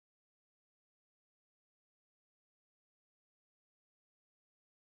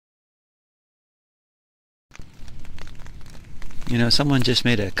You know, someone just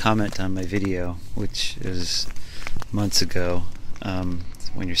made a comment on my video, which is months ago,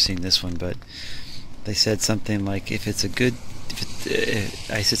 when you're seeing this one, but they said something like, if it's a good,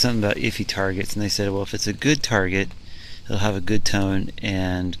 I said something about iffy targets, and they said, well, if it's a good target, it'll have a good tone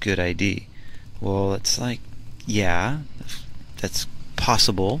and good ID. Well, it's like, yeah, that's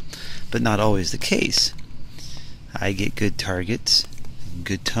possible, but not always the case. I get good targets,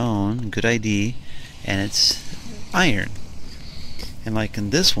 good tone, good ID, and it's iron. And like in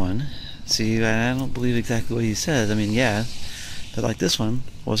this one, see, I don't believe exactly what he says. I mean, yeah, but like this one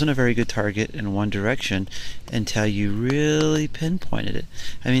wasn't a very good target in one direction until you really pinpointed it.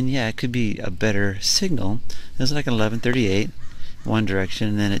 I mean, yeah, it could be a better signal. It was like an 1138 one direction,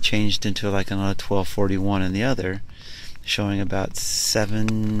 and then it changed into like another 1241 in the other, showing about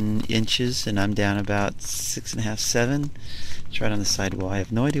 7 inches, and I'm down about 6.5, 7. It's right on the sidewall. I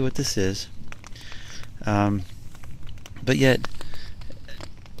have no idea what this is, but yet,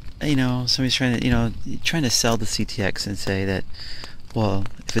 you know, somebody's trying to sell the CTX and say that, well,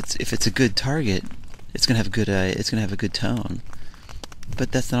 if it's a good target, it's gonna have a good tone.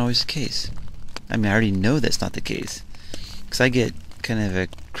 But that's not always the case. I mean, I already know that's not the case, because I get kind of a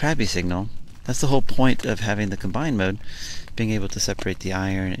crappy signal. That's the whole point of having the combined mode, being able to separate the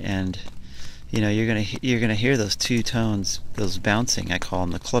iron, and you know, you're gonna hear those two tones, those bouncing. I call them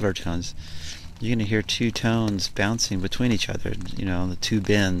the clutter tones. You're going to hear two tones bouncing between each other, you know, the two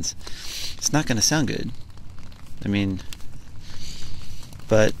bends. It's not going to sound good. I mean,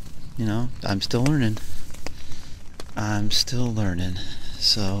 but, you know, I'm still learning.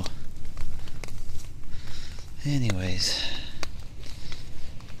 So, anyways,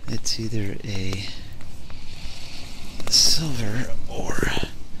 it's either a silver or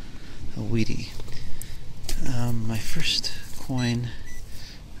a wheatie. My first coin,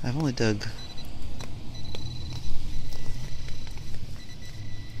 I've only dug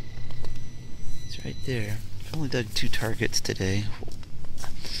right there. I've only dug 2 targets today.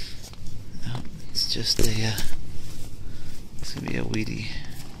 No, it's just a, it's gonna be a wheatie.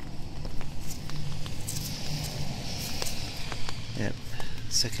 Yep,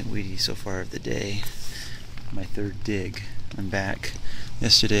 second wheatie so far of the day. My 3rd dig. I'm back.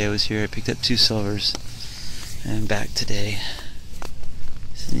 Yesterday I was here, I picked up 2 silvers, and I'm back today.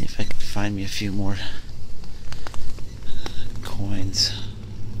 See if I can find me a few more coins.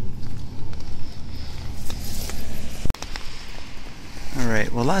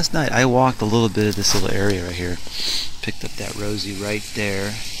 Alright, well, last night I walked a little bit of this little area right here. Picked up that rosy right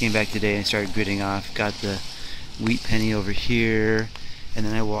there. Came back today and started gridding off. Got the wheat penny over here. And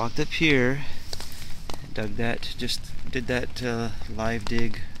then I walked up here. Dug that, just did that live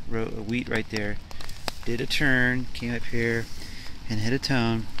dig wheat right there. Did a turn, came up here and hit a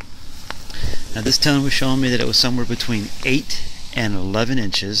tone. Now this tone was showing me that it was somewhere between 8 and 11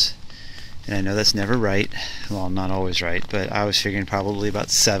 inches. And I know that's never right. Well, not always right, but I was figuring probably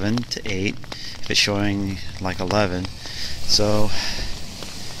about 7 to 8 if it's showing like 11. So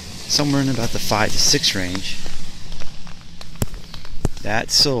somewhere in about the 5 to 6 range.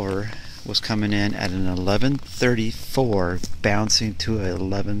 That silver was coming in at an 1134, bouncing to a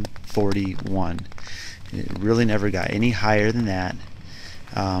 1141. It really never got any higher than that.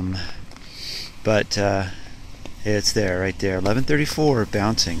 But it's there, right there, 1134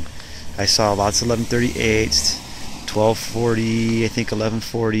 bouncing. I saw lots of 1138s, 1240, I think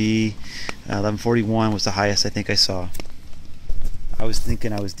 1140, 1141 was the highest I think I saw. I was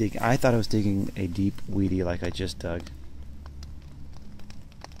thinking I thought I was digging a deep wheatie like I just dug.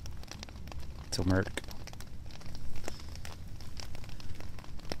 It's a merc.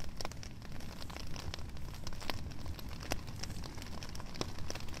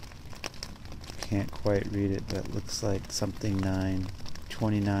 Can't quite read it, but it looks like something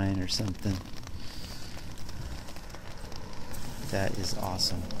 929 or something. That is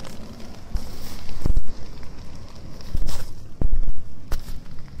awesome.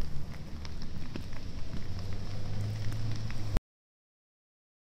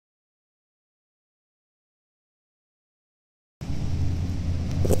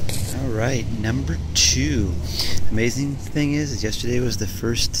 Alright, number 2. Amazing thing is yesterday was the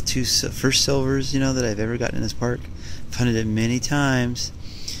first silvers, you know, that I've ever gotten in this park. I've hunted it many times,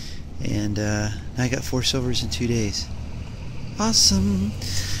 and now I got 4 silvers in 2 days. Awesome!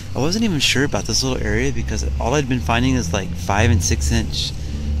 I wasn't even sure about this little area because all I'd been finding is like 5 and 6 inch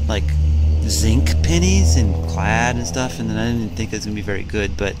like zinc pennies and clad and stuff, and then I didn't think it was gonna be very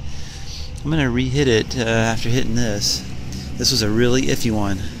good, but I'm gonna re-hit it after hitting this. This was a really iffy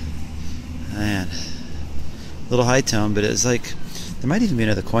one. Man, a little high tone, but it was like, there might even be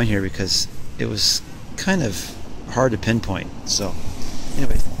another coin here because it was kind of hard to pinpoint. So,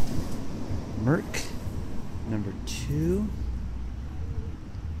 anyway, Merc number 2,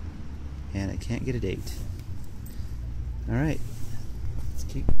 and I can't get a date. All right, let's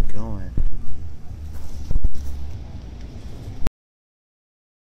keep going.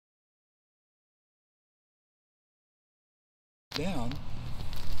 Down,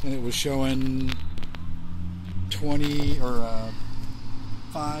 and it was showing 20 or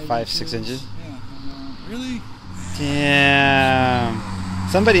 5, 6 inches. Yeah, really? Damn.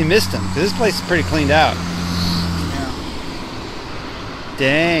 Somebody missed him, because this place is pretty cleaned out. Yeah.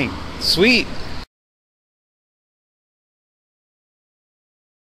 Dang. Sweet.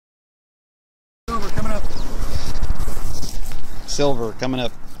 Silver coming up. Silver coming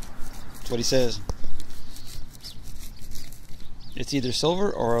up. That's what he says. It's either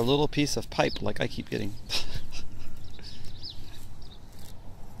silver or a little piece of pipe like I keep getting.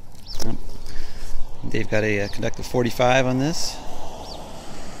 Dave got a conductive 45 on this.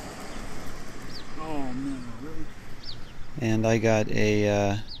 Oh man, really? And I got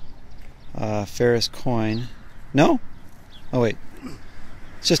a Ferris coin. No? Oh wait.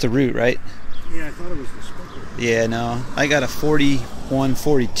 It's just a root, right? Yeah, I thought it was the sprinkler. Yeah, no. I got a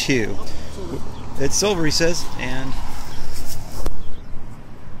 4142. Silver. It's silver, he says, and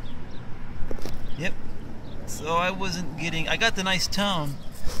yep. So I wasn't getting. I got the nice tone,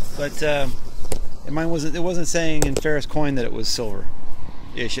 but mine wasn't. It wasn't saying in Ferris coin that it was silver.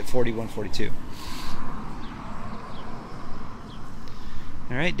 Ish at 4142.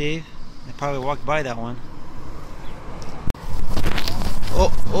 All right, Dave. I probably walked by that one.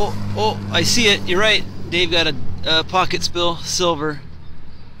 Oh! I see it. You're right. Dave got a pocket spill silver.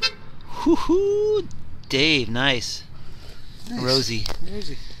 Whoo-hoo! Dave, nice. Rosy.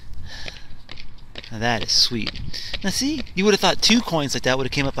 Now that is sweet. Now see, you would have thought 2 coins like that would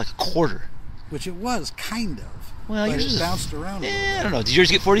have came up like a quarter. Which it was, kind of. Well, but yours it bounced around a little bit. I don't know. Did yours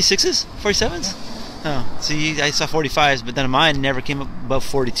get 46s? 47s? Yeah. Oh, see, I saw 45s, but then mine never came up above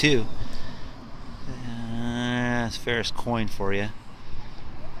 42. That's Ferris coin for you.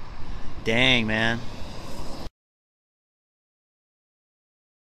 Dang, man.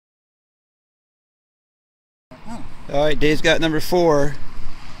 Oh. All right, Dave's got number 4.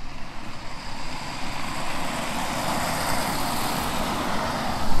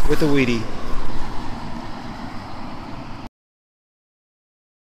 With a Wheatie.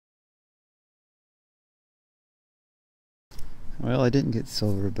 Well, I didn't get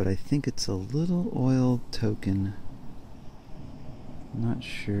silver, but I think it's a little oil token. Not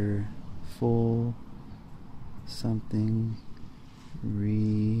sure. Full something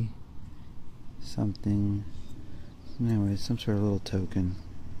something. Anyway, some sort of little token.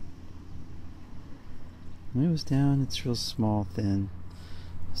 When it was down, it's real small, thin.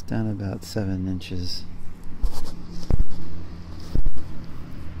 It's down about 7 inches.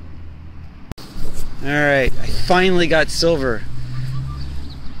 Alright, I finally got silver.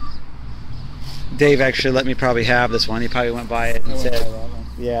 Dave actually let me probably have this one. He probably went by it and said,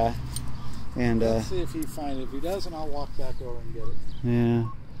 yeah. And let's see if he finds it. If he doesn't, I'll walk back over and get it. Yeah.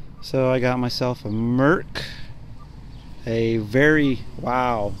 So I got myself a Merc. A very,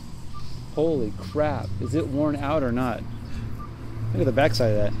 wow. Holy crap. Is it worn out or not? Look at the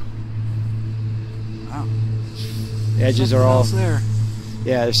backside of that. Wow. The edges something are all else there.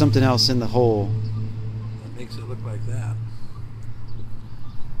 Yeah, there's something else in the hole. That makes it look like that.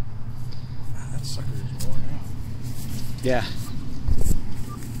 Wow, that sucker is worn out. Yeah.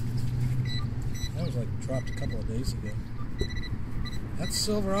 That was like dropped a couple of days ago. That's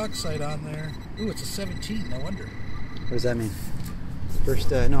silver oxide on there. Ooh, it's a 17, no wonder. What does that mean?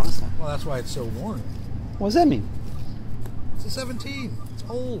 First, no, it's not. Well, that's why it's so worn. What does that mean? It's a 17. It's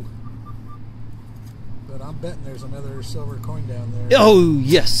old. But I'm betting there's another silver coin down there. Oh,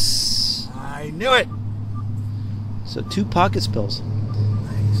 yes. I knew it. So 2 pocket spills.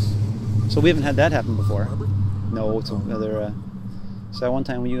 Nice. So we haven't had that happen before. Barber? No, it's another. So one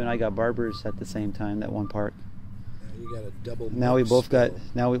time when you and I got barbers at the same time, that one park. Yeah, you got a double. Now we both got.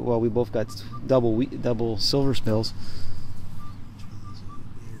 Now we both got double silver spills.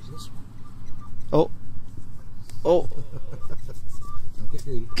 Here's this one. Oh. Don't get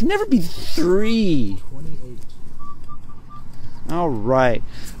greedy. Can never be 3. 28. All right.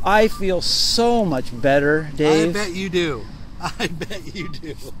 I feel so much better, Dave. I bet you do. I bet you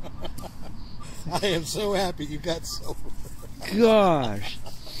do. I am so happy you got silver. Gosh.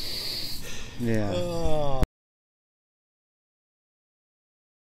 Yeah. Oh.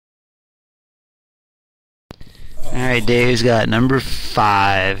 All right, Dave's got number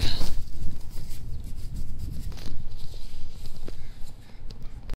 5.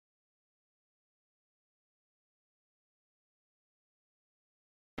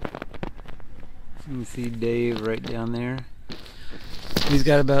 You can see Dave right down there. He's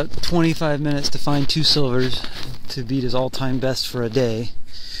got about 25 minutes to find 2 silvers to beat his all-time best for a day.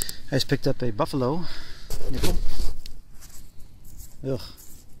 I just picked up a buffalo nickel. Ugh,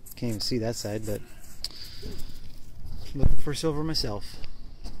 can't even see that side, but looking for silver myself.